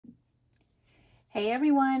Hey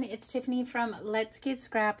everyone, it's Tiffany from Let's Get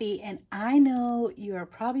Scrappy, and I know you are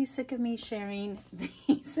probably sick of me sharing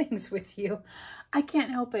these things with you. I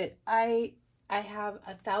can't help it. I have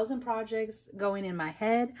 1,000 projects going in my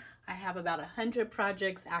head. I have about 100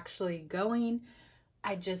 projects actually going.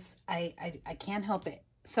 I can't help it.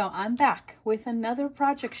 So I'm back with another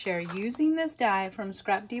project share using this die from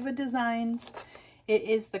Scrap Diva Designs. It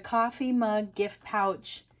is the coffee mug gift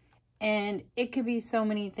pouch, and it could be so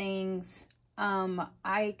many things.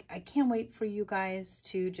 I can't wait for you guys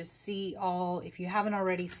to just see all, if you haven't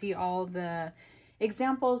already, see all the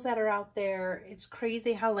examples that are out there. It's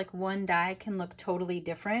crazy how like one die can look totally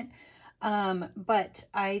different. But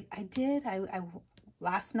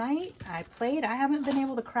last night I played. I haven't been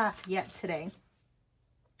able to craft yet today.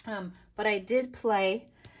 But I did play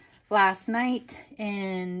last night,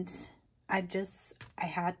 and I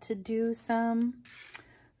had to do some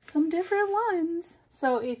different ones.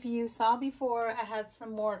 So if you saw before, I had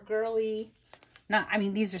some more girly,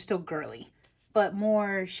 these are still girly, but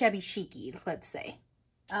more shabby chicy, let's say.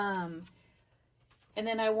 And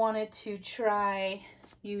then I wanted to try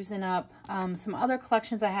using up some other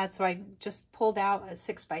collections I had. So I just pulled out a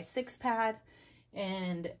 6x6 pad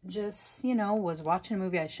and just, was watching a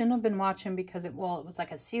movie I shouldn't have been watching because it was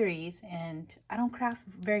like a series, and I don't craft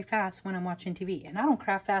very fast when I'm watching TV, and I don't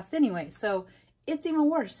craft fast anyway. So it's even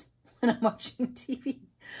worse when I'm watching TV.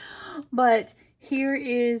 But here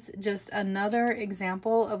is just another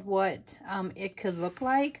example of what it could look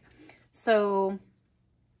like. So,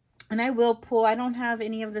 and I don't have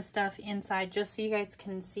any of the stuff inside, just so you guys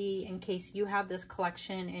can see in case you have this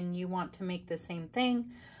collection and you want to make the same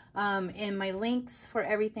thing. And my links for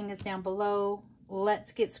everything is down below.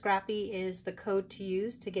 Let's Get Scrappy is the code to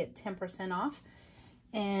use to get 10% off.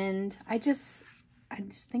 And I just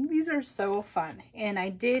think these are so fun. And I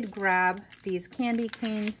did grab these candy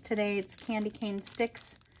canes today. It's candy cane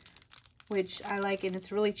sticks, which I like, and it's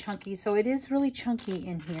really chunky. So it is really chunky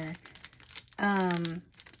in here.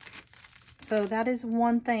 So that is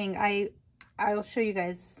one thing. I'll show you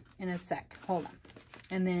guys in a sec. Hold on.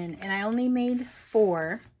 And I only made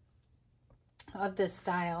 4 of this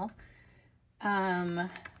style.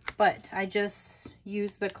 But I just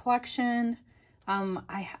used the collection.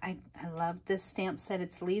 I love this stamp set.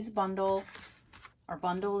 It's Leaves Bundle, or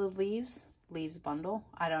Bundle of Leaves Bundle.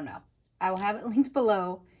 I don't know. I will have it linked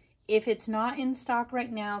below. If it's not in stock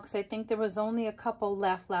right now, because I think there was only a couple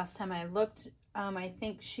left last time I looked. I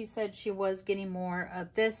think she said she was getting more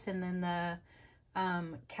of this, and then the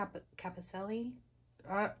Capicelli.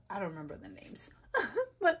 I don't remember the names,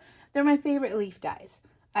 but they're my favorite leaf dies.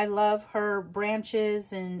 I love her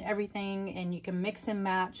branches and everything, and you can mix and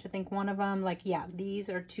match. I think one of them, these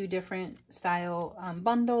are 2 different style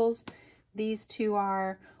bundles. These 2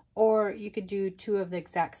 are, or you could do 2 of the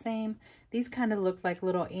exact same. These kind of look like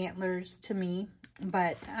little antlers to me,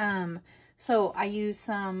 but so I use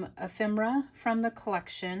some ephemera from the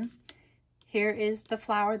collection. Here is the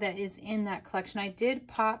flower that is in that collection. I did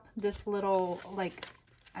pop this little,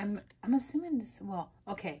 I'm assuming this, well,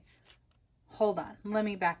 okay. Hold on, let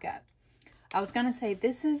me back up. I was gonna say,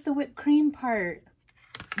 this is the whipped cream part.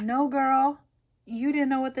 No, girl, you didn't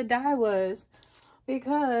know what the die was,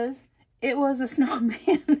 because it was a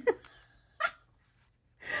snowman.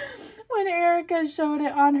 When Erica showed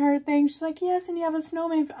it on her thing, she's like, yes, and you have a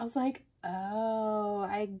snowman. I was like, oh,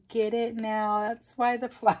 I get it now. That's why the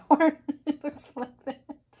flower looks like that.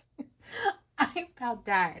 I about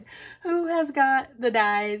died. Who has got the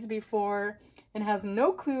dies before and has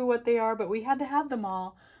no clue what they are, but we had to have them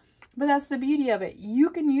all. But that's the beauty of it. You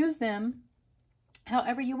can use them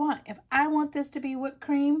however you want. If I want this to be whipped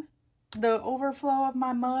cream, the overflow of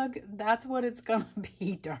my mug, that's what it's gonna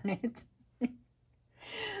be, darn it.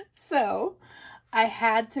 So I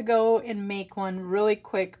had to go and make one really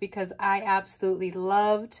quick because I absolutely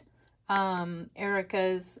loved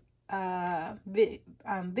Erica's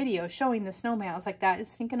video showing the snowman. I was like, that is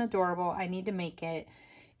stinking adorable. I need to make it.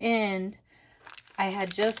 And I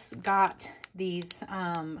had just got these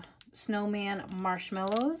snowman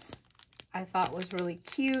marshmallows. I thought was really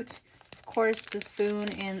cute. Of course, the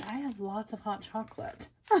spoon, and I have lots of hot chocolate.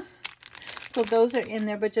 So those are in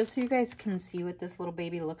there, but just so you guys can see what this little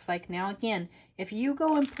baby looks like. Now, again, if you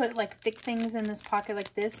go and put like thick things in this pocket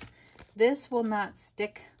like this, this will not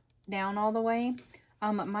stick down all the way.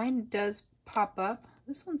 Mine does pop up.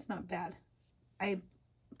 This one's not bad. I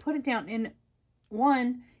put it down in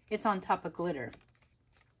one. It's on top of glitter.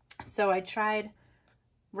 So I tried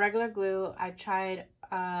regular glue. I tried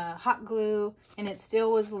hot glue, and it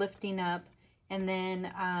still was lifting up. And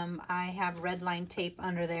then I have red line tape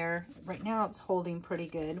under there. Right now it's holding pretty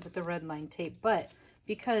good with the red line tape. But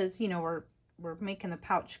because, you know, we're making the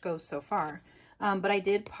pouch go so far. But I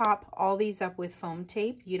did pop all these up with foam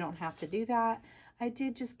tape. You don't have to do that. I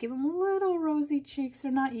did just give him little rosy cheeks.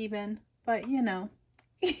 They're not even, but you know,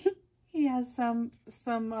 he has some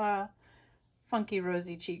funky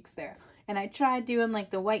rosy cheeks there. And I tried doing like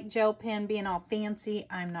the white gel pen, being all fancy.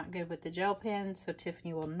 I'm not good with the gel pen, so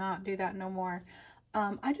Tiffany will not do that no more.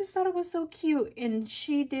 I just thought it was so cute. And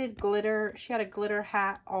she did glitter. She had a glitter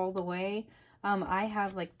hat all the way. I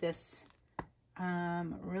have like this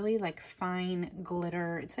really like fine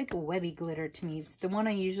glitter. It's like a webby glitter to me. It's the one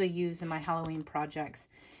I usually use in my Halloween projects.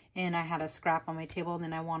 And I had a scrap on my table, and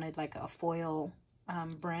then I wanted like a foil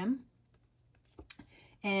brim,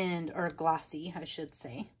 or glossy, I should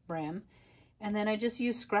say, brim. And then I just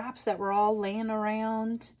used scraps that were all laying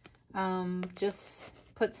around. Just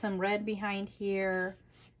put some red behind here,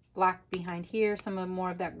 black behind here, some of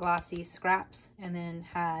more of that glossy scraps, and then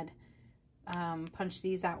had punched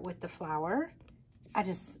these out with the flower.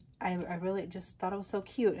 I really just thought it was so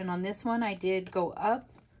cute. And on this one, I did go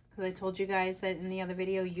up, because I told you guys that in the other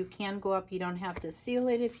video, you can go up. You don't have to seal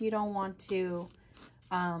it if you don't want to.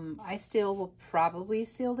 I still will probably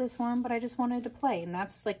seal this one, but I just wanted to play. And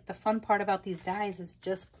that's like the fun part about these dies, is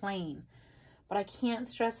just playing. But I can't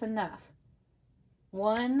stress enough.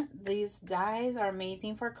 One, these dies are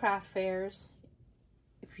amazing for craft fairs.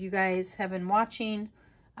 If you guys have been watching,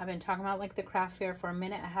 I've been talking about like the craft fair for a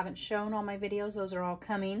minute. I haven't shown all my videos. Those are all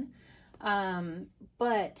coming.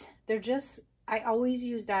 But they're just, I always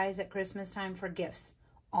use dies at Christmas time for gifts.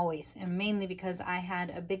 Always. And mainly because I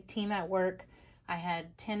had a big team at work. I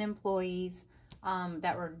had 10 employees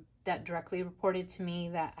that directly reported to me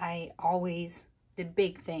that I always did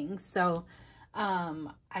big things. So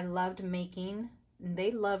I loved making.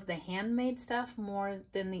 They loved the handmade stuff more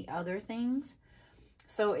than the other things.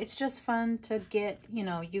 So it's just fun to get, you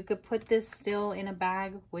know, you could put this still in a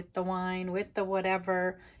bag with the wine, with the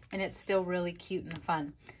whatever, and it's still really cute and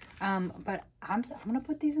fun. But I'm going to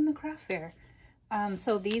put these in the craft fair.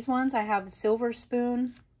 So these ones, I have the silver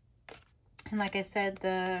spoon. And like I said,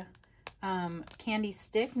 the candy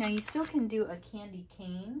stick. Now, you still can do a candy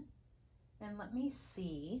cane. And let me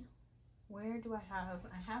see. Where do I have?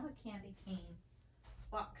 I have a candy cane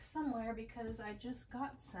box somewhere because I just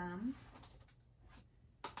got some.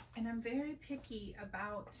 And I'm very picky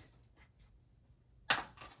about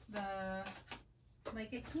the,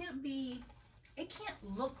 like, it can't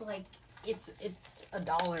look like it's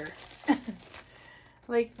 $1.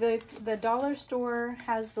 Like the dollar store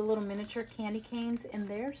has the little miniature candy canes, and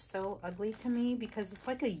they're so ugly to me because it's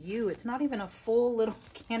like a U. It's not even a full little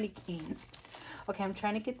candy cane. Okay, I'm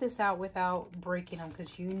trying to get this out without breaking them,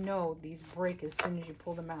 because you know these break as soon as you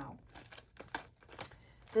pull them out.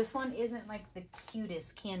 This one isn't like the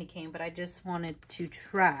cutest candy cane, but I just wanted to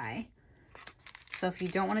try. So if you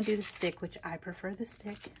don't want to do the stick, which I prefer the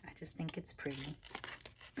stick, I just think it's pretty.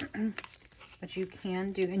 But you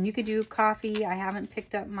can do, and you could do coffee. I haven't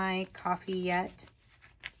picked up my coffee yet.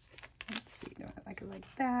 Let's see, do I like it like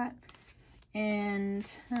that? And,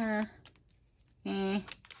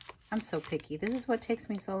 I'm so picky. This is what takes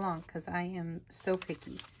me so long, because I am so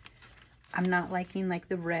picky. I'm not liking like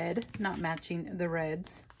the red, not matching the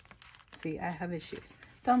reds. See, I have issues.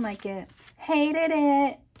 Don't like it. Hated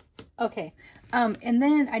it. Okay. And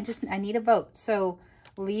then I need a vote. So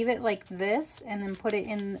leave it like this and then put it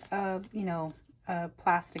in you know, a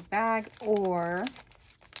plastic bag, or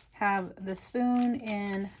have the spoon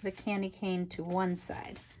and the candy cane to one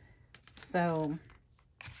side. So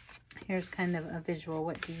here's kind of a visual.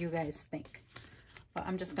 What do you guys think? Well,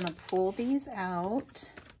 I'm just gonna pull these out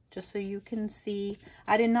just so you can see.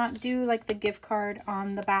 I did not do like the gift card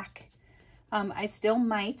on the back. I still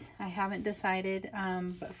might. I haven't decided.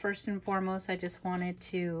 But first and foremost, I just wanted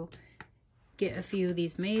to get a few of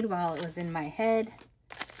these made while it was in my head.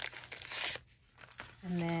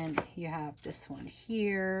 And then you have this one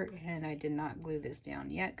here, and I did not glue this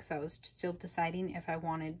down yet because I was still deciding if I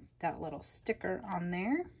wanted that little sticker on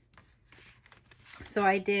there. So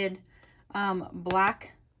I did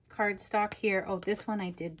black cardstock here. Oh, this one I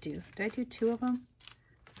did do. Did I do 2 of them?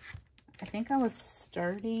 I think I was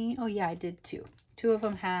starting. Oh yeah, I did 2. 2 of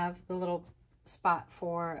them have the little spot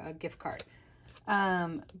for a gift card.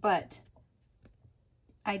 But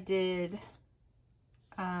I did,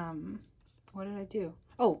 what did I do?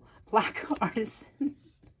 Oh, black artisan.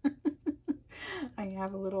 I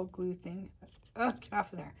have a little glue thing. Oh, get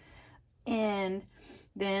off of there. And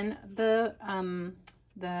then the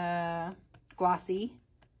glossy,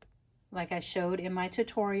 like I showed in my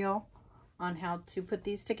tutorial on how to put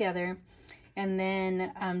these together. And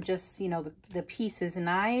then just, you know, the pieces, and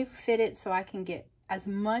I fit it so I can get as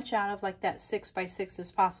much out of like that 6x6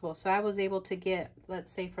 as possible. So I was able to get,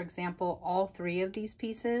 let's say for example, all 3 of these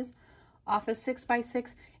pieces off a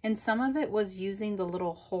 6x6, and some of it was using the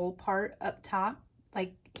little hole part up top.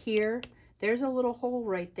 Like here, there's a little hole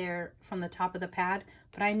right there from the top of the pad,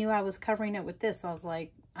 but I knew I was covering it with this, so I was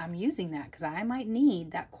like, I'm using that because I might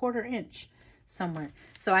need that 1/4 inch somewhere.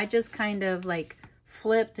 So I just kind of like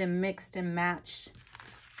flipped and mixed and matched.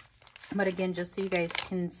 But again, just so you guys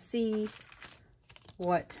can see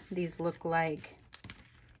what these look like.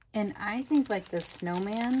 And I think like the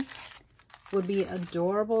snowman would be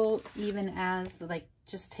adorable, even as like,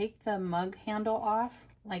 just take the mug handle off,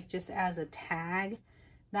 like just as a tag.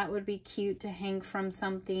 That would be cute to hang from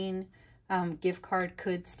something. Gift card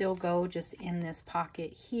could still go just in this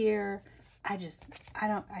pocket here. I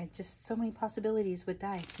just so many possibilities with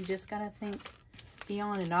dies. You just gotta think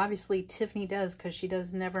beyond. And obviously Tiffany does, because she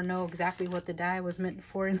does never know exactly what the die was meant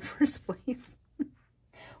for in the first place.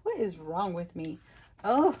 What is wrong with me?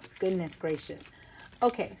 Oh, goodness gracious.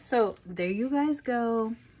 Okay, so there you guys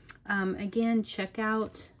go. Again, check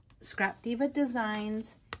out Scrap Diva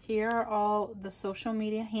Designs. Here are all the social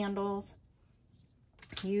media handles.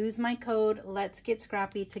 Use my code Let's Get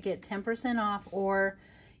Scrappy to get 10% off, or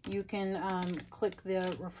you can click the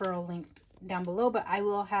referral link down below, but I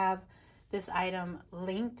will have this item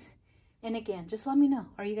linked. And again, just let me know.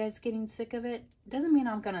 Are you guys getting sick of it? Doesn't mean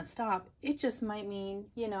I'm gonna stop. It just might mean,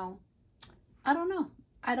 you know, I don't know.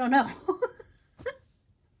 I don't know.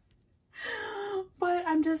 But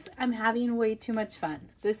I'm having way too much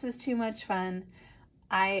fun. This is too much fun.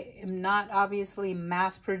 I am not obviously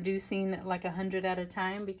mass producing like 100 at a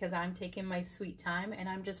time, because I'm taking my sweet time and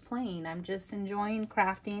I'm just playing. I'm just enjoying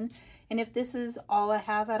crafting. And if this is all I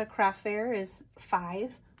have at a craft fair is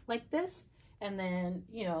 5 like this, and then,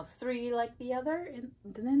 you know, 3 like the other, and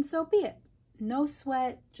then so be it. No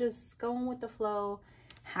sweat, just going with the flow,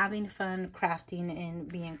 having fun crafting and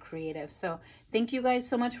being creative. So thank you guys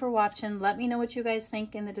so much for watching. Let me know what you guys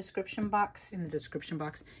think in the description box, in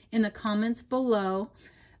the comments below.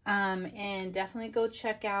 And definitely go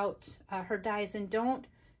check out her dies, and don't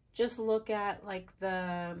just look at like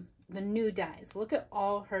the new dies. Look at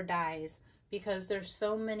all her dies, because there's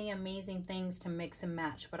so many amazing things to mix and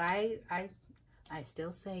match. But I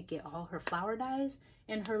still say get all her flower dies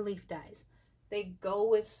and her leaf dies. They go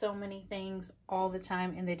with so many things all the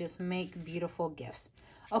time, and they just make beautiful gifts.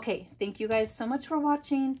 Okay, thank you guys so much for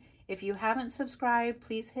watching. If you haven't subscribed,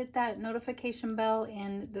 please hit that notification bell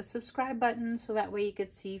and the subscribe button, so that way you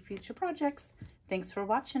could see future projects. Thanks for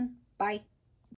watching. Bye.